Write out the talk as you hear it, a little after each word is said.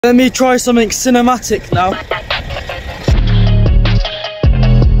Let me try something cinematic now.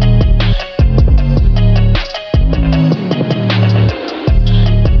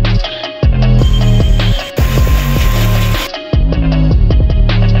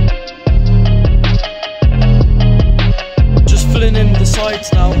 Just filling in the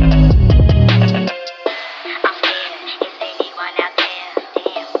sides now.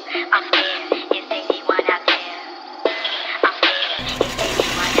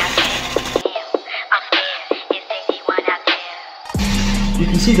 You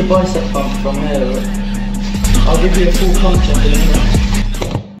can see the bicep bump from here, look. I'll give you a full punch up in a minute.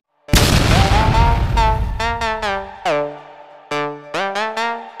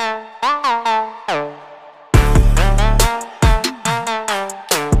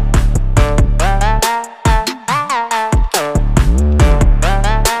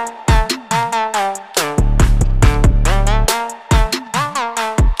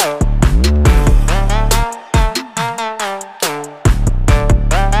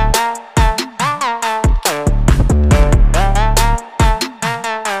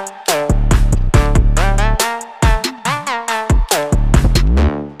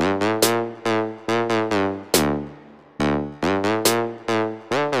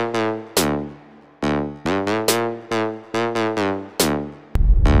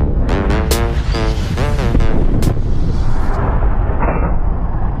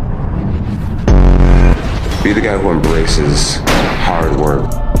 Be the guy who embraces hard work.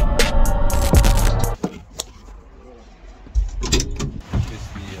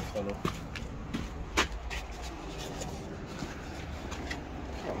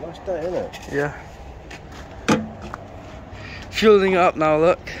 Nice day, isn't it? Yeah. Fueling it up now,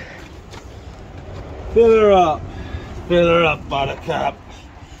 look. Fill her up. Fill her up, buttercup.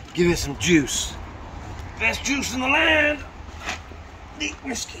 Give it some juice. Best juice in the land. Neat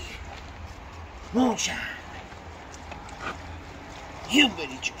whiskey. Moonshine.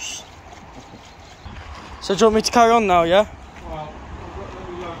 Hillbilly juice. So do you want me to carry on now, yeah? Well,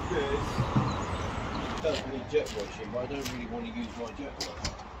 like this. I don't need jet washing, but I don't really want to use my jet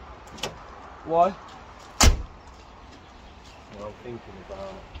wash. Why? Well, I'm thinking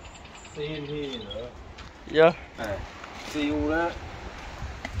about seeing here, look. Yeah. See all that?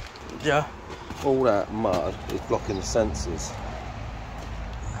 Yeah. All that mud is blocking the sensors.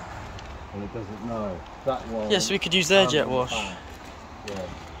 And it doesn't know. That one. Yes, we could use their jet wash. Yeah.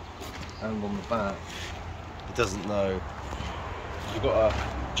 And on the back. It doesn't know. You've got to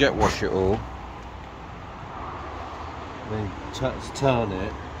jet wash it all. Then turn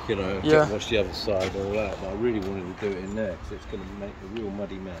it, you know, yeah. Jet wash the other side and all that. But I really wanted to do it in there because it's going to make a real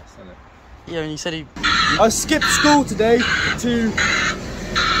muddy mess, isn't it? Yeah, and he said he... I skipped school today to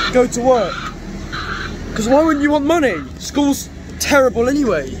go to work. Because why wouldn't you want money? School's terrible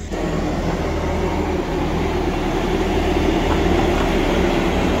anyway.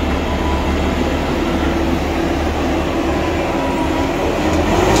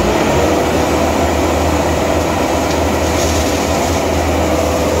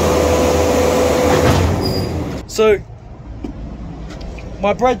 So,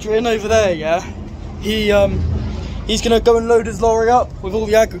 my brethren over there, yeah, he's gonna go and load his lorry up with all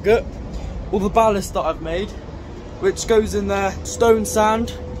the aggregate, all the ballast that I've made, which goes in there. Stone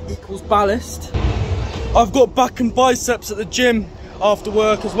sand equals ballast. I've got back and biceps at the gym after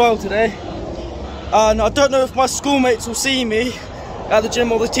work as well today, and I don't know if my schoolmates will see me at the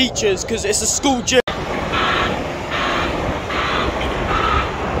gym or the teachers because it's a school gym.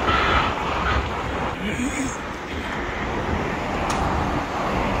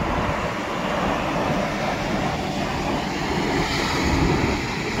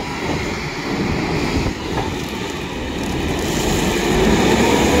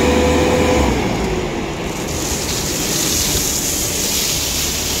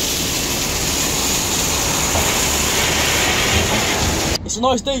 It's a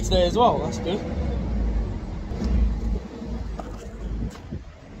nice day today as well, that's good.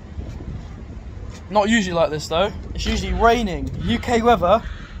 Not usually like this though, it's usually raining. UK weather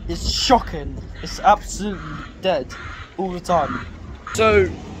is shocking, it's absolutely dead all the time. So,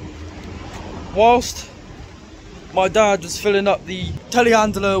 whilst my dad was filling up the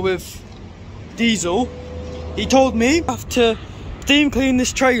telehandler with diesel, he told me I have to steam clean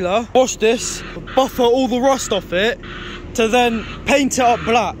this trailer, wash this, buffer all the rust off it, to then paint it up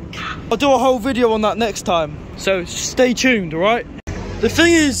black. I'll do a whole video on that next time, so stay tuned, alright? The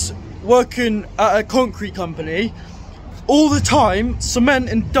thing is, working at a concrete company, all the time cement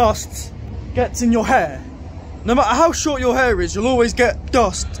and dust gets in your hair. No matter how short your hair is, you'll always get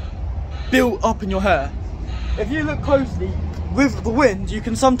dust built up in your hair. If you look closely, with the wind, you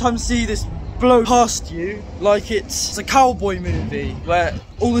can sometimes see this blow past you like it's a cowboy movie where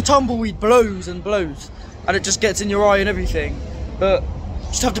all the tumbleweed blows and blows and it just gets in your eye and everything. But you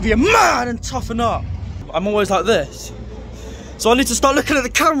just have to be a man and toughen up. I'm always like this. So I need to start looking at the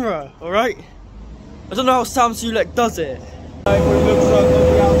camera, alright? I don't know how Sam Sulek does it.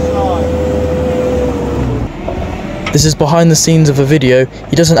 This is behind the scenes of a video.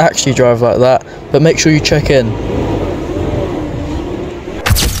 He doesn't actually drive like that, but make sure you check in.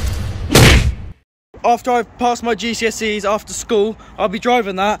 After I've passed my GCSEs after school, I'll be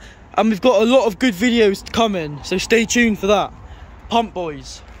driving that, and we've got a lot of good videos coming, so stay tuned for that. Pump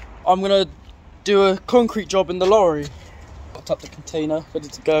boys. I'm gonna do a concrete job in the lorry. Got up the container, ready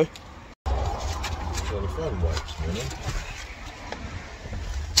to go. So the phone works, really.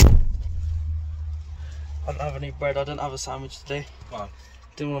 I don't have any bread, I didn't have a sandwich today. Wow.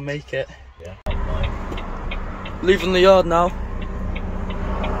 Didn't want to make it. Yeah. Leaving the yard now.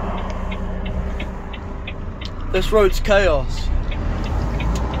 This road's chaos.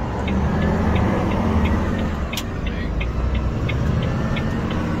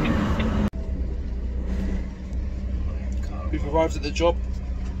 We've arrived at the job.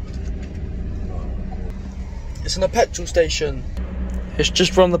 It's in a petrol station. It's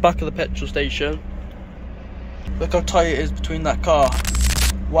just from the back of the petrol station. Look how tight it is between that car.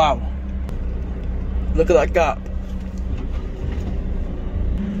 Wow. Look at that gap.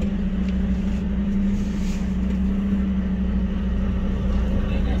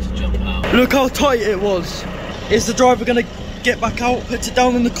 Look how tight it was. Is the driver gonna get back out? Put it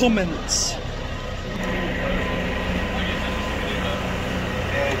down in the comments.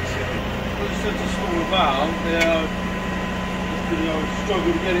 It's such a small valve,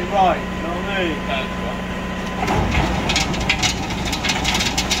 struggle to get it right, you know what I mean? That's right.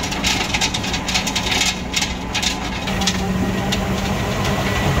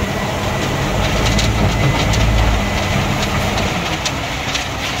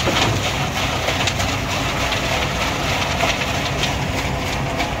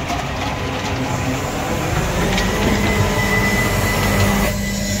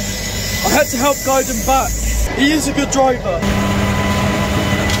 I had to help guide him back. He is a good driver.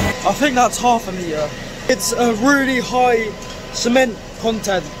 I think that's half a metre. It's a really high cement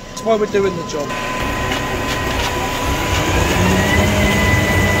content. That's why we're doing the job.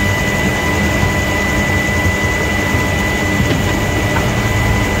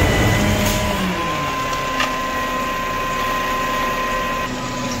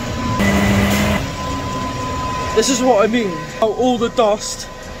 This is what I mean. All the dust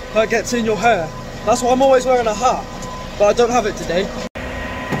that gets in your hair. That's why I'm always wearing a hat, but I don't have it today.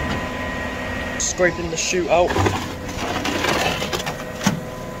 Scraping the chute out.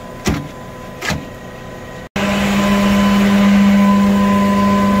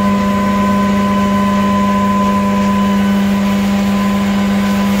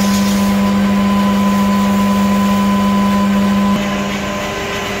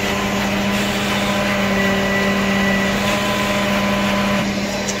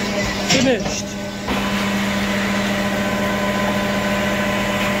 Finished.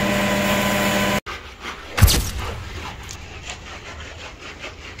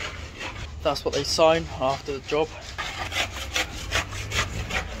 That's what they sign after the job.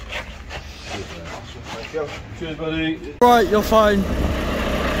 Cheers, buddy. Right, you're fine.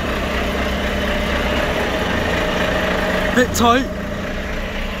 Bit tight.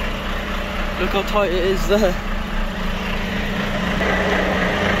 Look how tight it is there.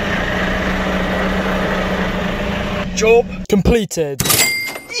 Job completed.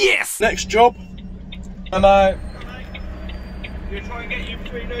 Yes! Next job. I'm out. You're trying to get you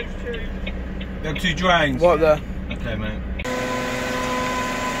between those two. Them two drains. Right there. Okay, mate.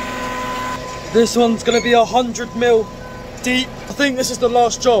 This one's gonna be 100 mil deep. I think this is the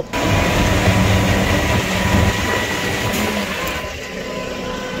last job.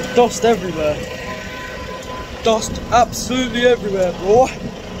 There's dust everywhere. Dust absolutely everywhere, bro.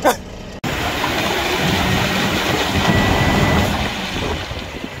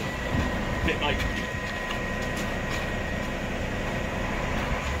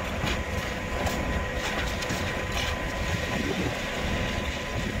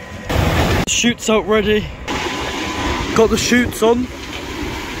 Chutes out ready. Got the chutes on.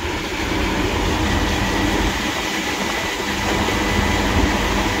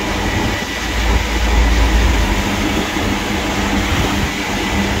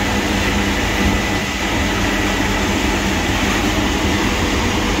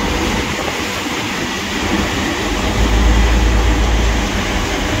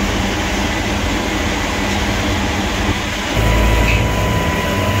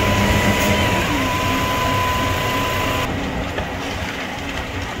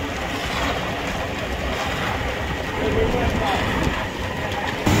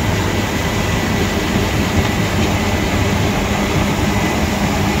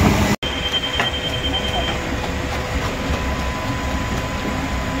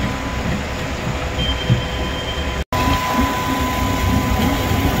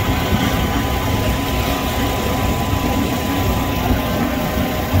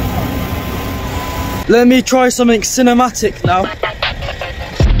 Let me try something cinematic now.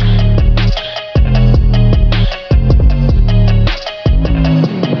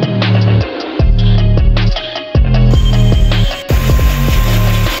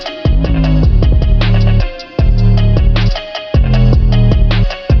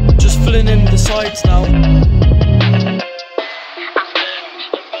 Just filling in the sides now.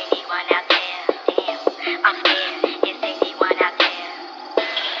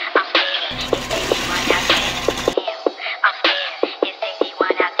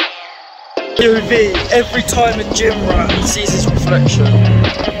 POV, every time a gym rat sees his reflection.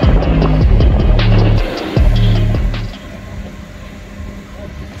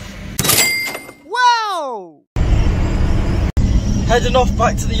 Wow! Heading off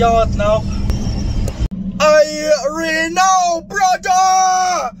back to the yard now. I know, brother!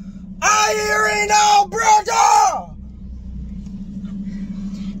 I know, brother!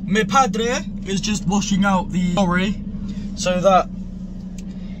 My padre is just washing out the lorry so that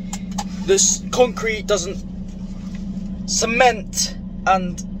this concrete doesn't cement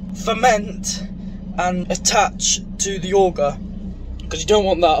and ferment and attach to the auger, because you don't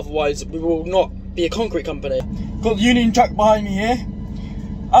want that, otherwise we will not be a concrete company. Got the Union Jack behind me here.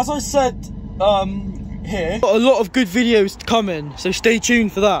 As I said here, got a lot of good videos coming, so stay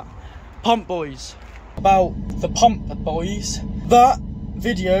tuned for that. Pump Boys, about the Pump Boys, that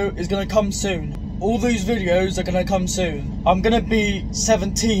video is going to come soon. All those videos are going to come soon. I'm going to be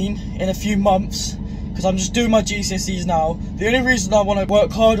 17 in a few months because I'm just doing my GCSEs now. The only reason I want to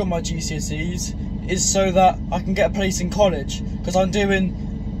work hard on my GCSEs is so that I can get a place in college, because I'm doing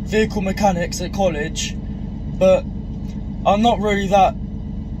vehicle mechanics at college, but I'm not really that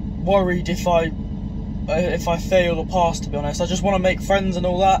worried if I fail or pass, to be honest. I just want to make friends and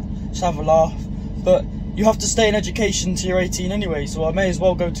all that, just have a laugh. But you have to stay in education till you're 18 anyway, so I may as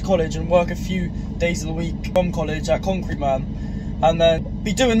well go to college and work a few days of the week from college at Concrete Man, and then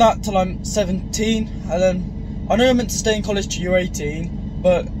be doing that till I'm 17. And then I know I'm meant to stay in college till you're 18,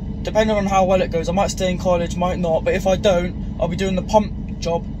 but depending on how well it goes, I might stay in college, might not. But if I don't, I'll be doing the pump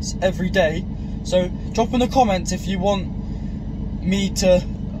jobs every day. So drop in the comments if you want me to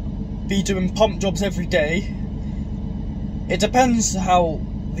be doing pump jobs every day. It depends how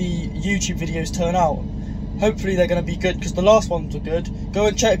the YouTube videos turn out. Hopefully they're going to be good, because the last ones were good. Go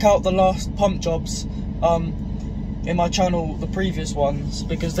and check out the last pump jobs in my channel, the previous ones,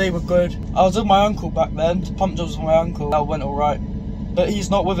 because they were good. I was with my uncle back then. Pump jobs with my uncle. That went alright, but he's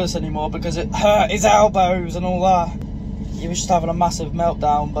not with us anymore because it hurt his elbows and all that. He was just having a massive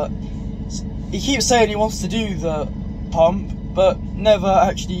meltdown, but he keeps saying he wants to do the pump, but never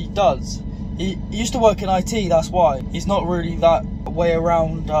actually does. He used to work in IT, that's why. He's not really that way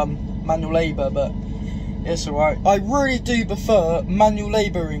around manual labour, but it's alright. I really do prefer manual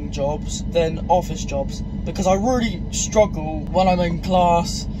labouring jobs than office jobs, because I really struggle when I'm in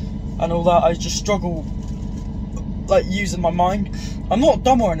class and all that. I just struggle like using my mind. I'm not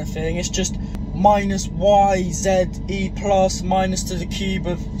dumb or anything, it's just minus y z e plus minus to the cube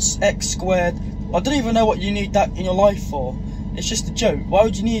of x squared. I don't even know what you need that in your life for. It's just a joke. Why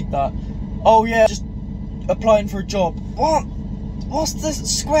would you need that? Oh yeah, just applying for a job. What's the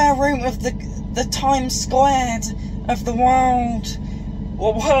square root of the times squared of the world?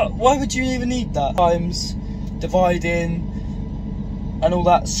 Well, why would you even need that? Times, dividing, and all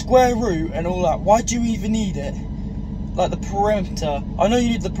that. Square root and all that. Why do you even need it? Like the perimeter. I know you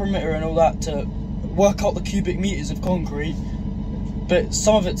need the perimeter and all that to work out the cubic meters of concrete, but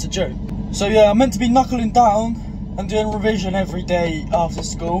some of it's a joke. So yeah, I'm meant to be knuckling down and doing revision every day after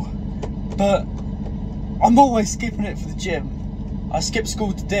school, but I'm always skipping it for the gym. I skipped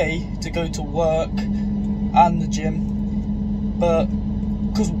school today to go to work and the gym, but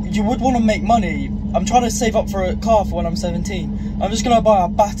because you would want to make money. I'm trying to save up for a car for when I'm 17. I'm just going to buy a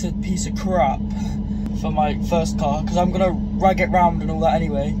battered piece of crap for my first car, because I'm going to rag it round and all that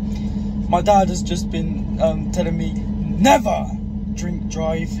anyway. My dad has just been telling me never drink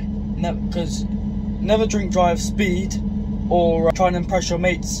drive, because never drink drive, speed, or try and impress your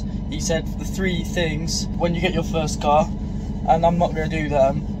mates. He said the 3 things when you get your first car, and I'm not going to do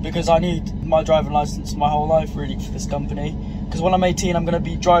them because I need my driving license my whole life really for this company. Because when I'm 18, I'm going to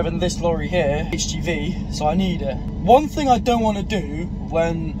be driving this lorry here, HGV, so I need it. One thing I don't want to do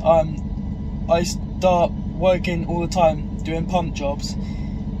when I start working all the time doing pump jobs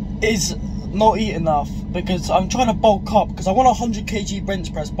is not eat enough, because I'm trying to bulk up, because I want a 100 kg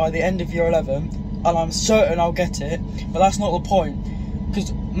bench press by the end of year 11, and I'm certain I'll get it, but that's not the point,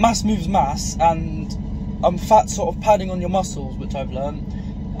 because mass moves mass, and I'm fat sort of padding on your muscles, which I've learned,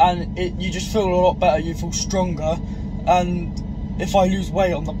 and you just feel a lot better, you feel stronger, and if I lose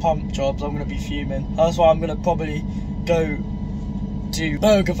weight on the pump jobs, I'm going to be fuming. That's why I'm going to probably go do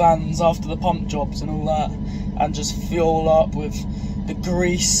burger vans after the pump jobs and all that, and just fuel up with the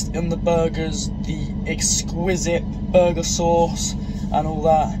grease in the burgers, the exquisite burger sauce and all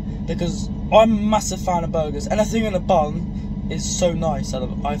that, because I'm a massive fan of burgers. Anything in a bun is so nice,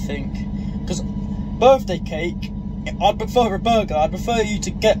 I think. Because birthday cake, I'd prefer a burger. I'd prefer you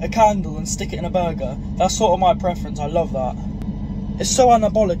to get a candle and stick it in a burger. That's sort of my preference. I love that. It's so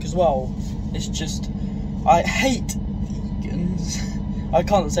anabolic as well. It's just, I hate vegans. I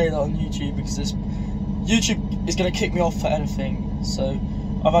can't say that on YouTube because YouTube is going to kick me off for anything. So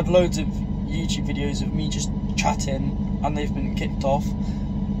I've had loads of YouTube videos of me just chatting and they've been kicked off.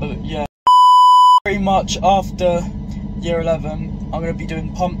 But yeah, pretty much after year 11 I'm going to be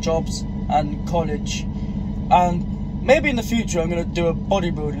doing pump jobs and college, and maybe in the future I'm going to do a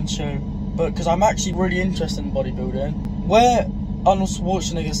bodybuilding show, but because I'm actually really interested in bodybuilding. Where Arnold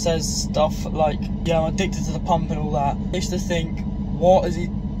Schwarzenegger says stuff like, yeah, I'm addicted to the pump and all that, I used to think, what is he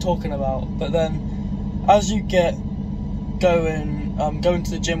talking about? But then as you get going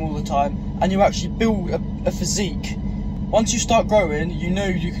to the gym all the time and you actually build a physique, once you start growing, you know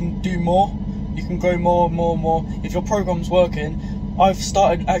you can do more. You can grow more and more and more if your program's working. I've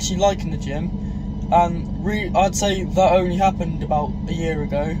started actually liking the gym, and I'd say that only happened about a year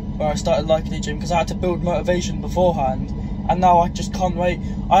ago, where I started liking the gym because I had to build motivation beforehand, and now I just can't wait.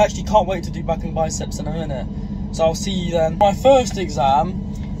 I actually can't wait to do back and biceps in a minute, so I'll see you then. My first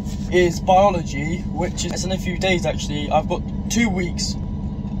exam is biology, which is in a few days actually. I've got 2 weeks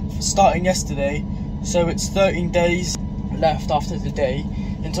starting yesterday, so it's 13 days left after today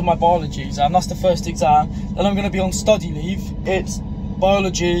into my biology exam. That's the first exam. Then I'm going to be on study leave. It's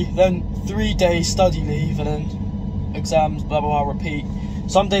biology, then 3 days study leave, and then exams, blah blah blah, repeat.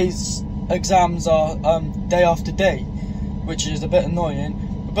 Some days exams are day after day, which is a bit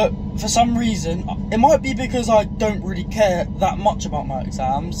annoying, but for some reason, it might be because I don't really care that much about my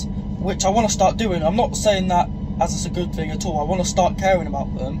exams, which I want to start doing. I'm not saying that as it's a good thing at all. I want to start caring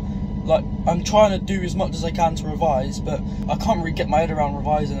about them. Like, I'm trying to do as much as I can to revise, but I can't really get my head around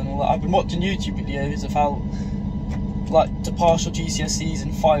revising and all that. I've been watching YouTube videos of how, like, to pass your GCSEs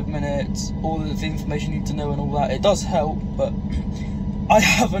in 5 minutes, all of the information you need to know and all that. It does help, but I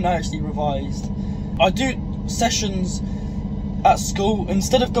haven't actually revised. I do sessions at school.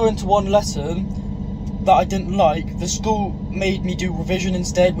 Instead of going to one lesson that I didn't like, the school made me do revision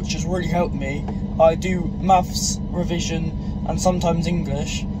instead, which has really helped me. I do maths revision and sometimes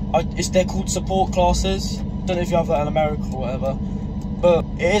English. They're called support classes. Don't know if you have that in America or whatever, but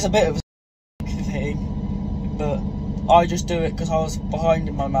it is a bit of a thing, but I just do it because I was behind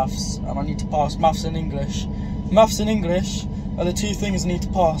in my maths and I need to pass maths and English. Maths and English are the 2 things I need to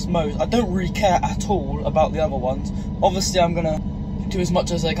pass most. I don't really care at all about the other ones. Obviously I'm going to do as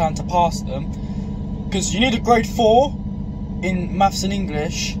much as I can to pass them, because you need a grade 4 in maths and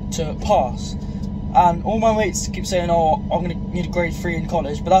English to pass. And all my mates keep saying, oh, I'm going to need a grade 3 in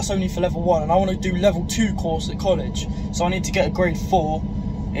college, but that's only for level 1, and I want to do level 2 course at college, so I need to get a grade 4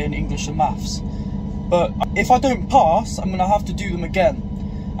 in English and maths. But if I don't pass, I'm going to have to do them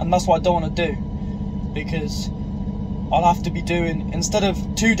again, and that's what I don't want to do, because I'll have to be doing, instead of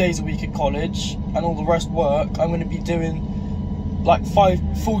 2 days a week at college and all the rest work, I'm going to be doing like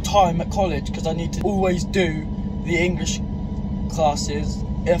 5 full time at college, because I need to always do the English classes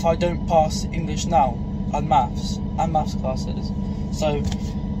if I don't pass English now, and maths classes. So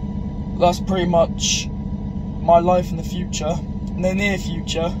that's pretty much my life in the future, in the near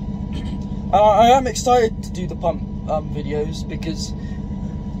future. And I am excited to do the pump videos because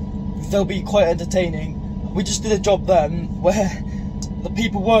they'll be quite entertaining. We just did a job then where the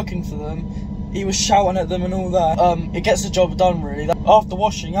people working for them, he was shouting at them and all that. It gets the job done really. After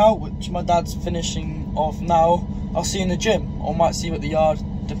washing out, which my dad's finishing off now, I'll see you in the gym, or might see you at the yard,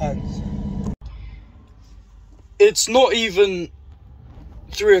 depends. It's not even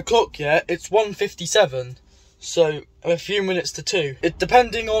 3 o'clock yet, it's 1:57, so a few minutes to 2.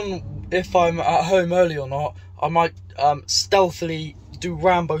 Depending on if I'm at home early or not, I might stealthily do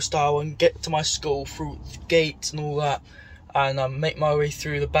Rambo style and get to my school through gates and all that, and make my way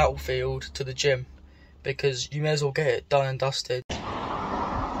through the battlefield to the gym, because you may as well get it done and dusted.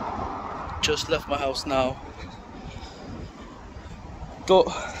 Just left my house now. Got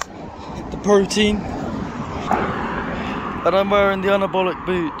the protein, and I'm wearing the anabolic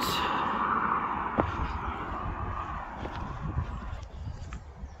boots.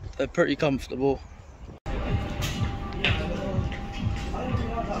 They're pretty comfortable.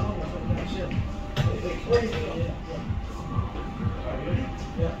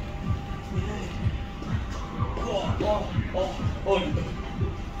 Oh,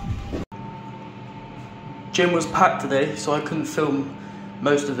 gym was packed today, so I couldn't film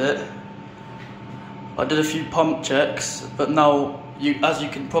most of it. I did a few pump checks, but now, as you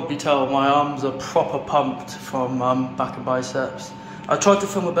can probably tell, my arms are proper pumped from back and biceps. I tried to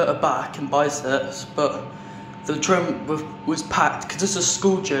film a bit of back and biceps, but the gym was packed because it's a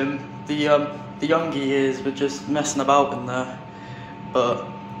school gym. The younger years were just messing about in there. But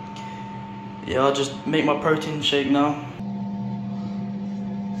yeah, I'll just make my protein shake now.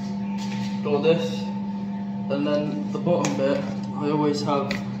 Got this, and then the bottom bit, I always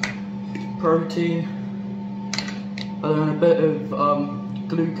have protein, and then a bit of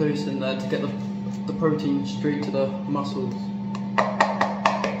glucose in there to get the protein straight to the muscles.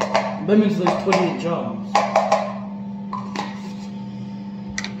 Them into those 20-inch arms.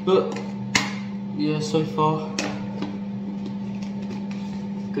 But yeah, so far,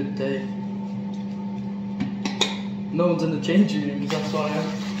 good day. No one's in the changing rooms, that's why I'm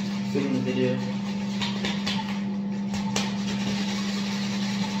filming the video.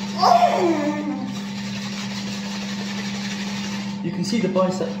 You can see the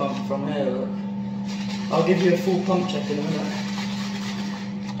bicep pump from here, look. I'll give you a full pump check in a minute.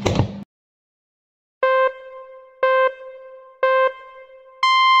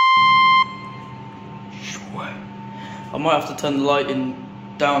 I might have to turn the lighting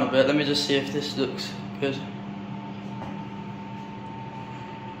down a bit. Let me just see if this looks good.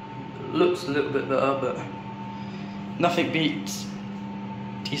 It looks a little bit better, but nothing beats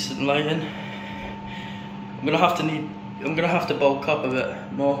decent lighting. I'm gonna have to bulk up a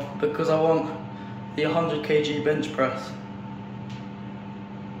bit more because I want the 100 kg bench press.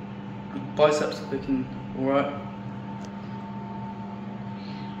 Biceps are looking alright.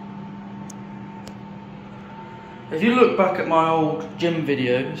 If you look back at my old gym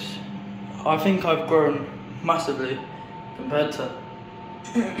videos, I think I've grown massively compared to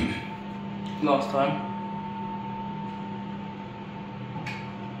last time.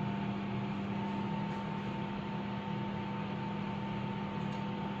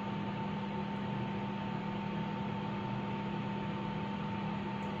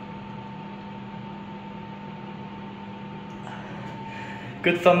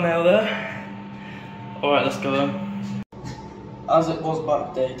 Good thumbnail there. Alright, let's go on. As it was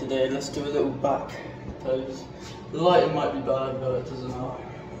back day today, let's do a little back pose. The lighting might be bad, but it doesn't matter.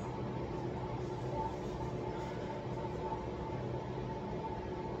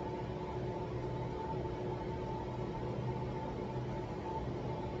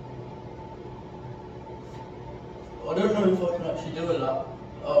 I don't know if I can actually do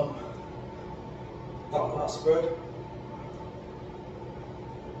that spread.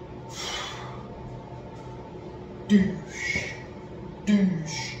 Douche,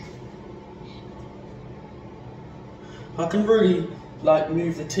 douche. I can really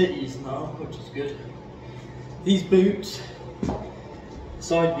move the titties now, which is good. These boots,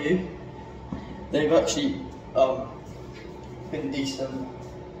 side view, they've actually been decent.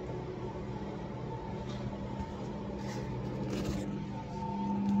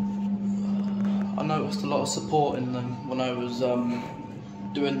 I noticed a lot of support in them when I was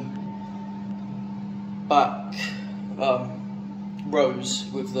doing back rows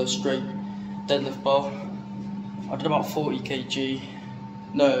with the straight deadlift bar. I did about 40 kg.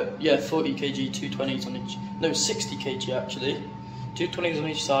 No, yeah, 40 kg, 220s on each. No, 60 kg actually. 220s on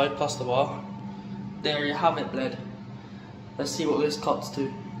each side plus the bar. There you have it, bled. Let's see what this cuts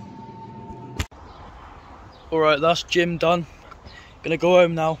to. Alright, that's gym done. Gonna go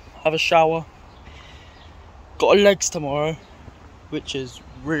home now, have a shower. Got legs tomorrow, which is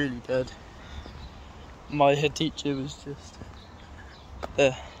really dead. My head teacher was just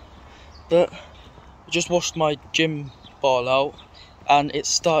there. But I just washed my gym ball out and it's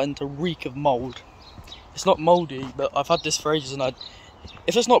starting to reek of mould. It's not mouldy, but I've had this for ages and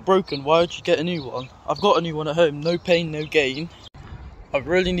if it's not broken, why would you get a new one? I've got a new one at home, no pain, no gain. I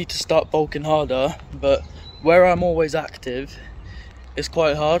really need to start bulking harder, but where I'm always active, it's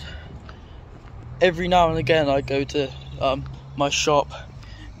quite hard. Every now and again I go to my shop,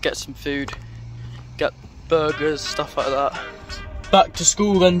 get some food, get burgers, stuff like that. Back to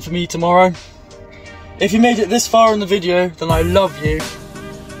school then for me tomorrow. If you made it this far in the video, then I love you.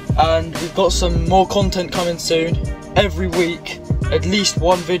 And we've got some more content coming soon, every week, at least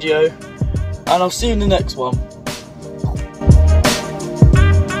one video. And I'll see you in the next one.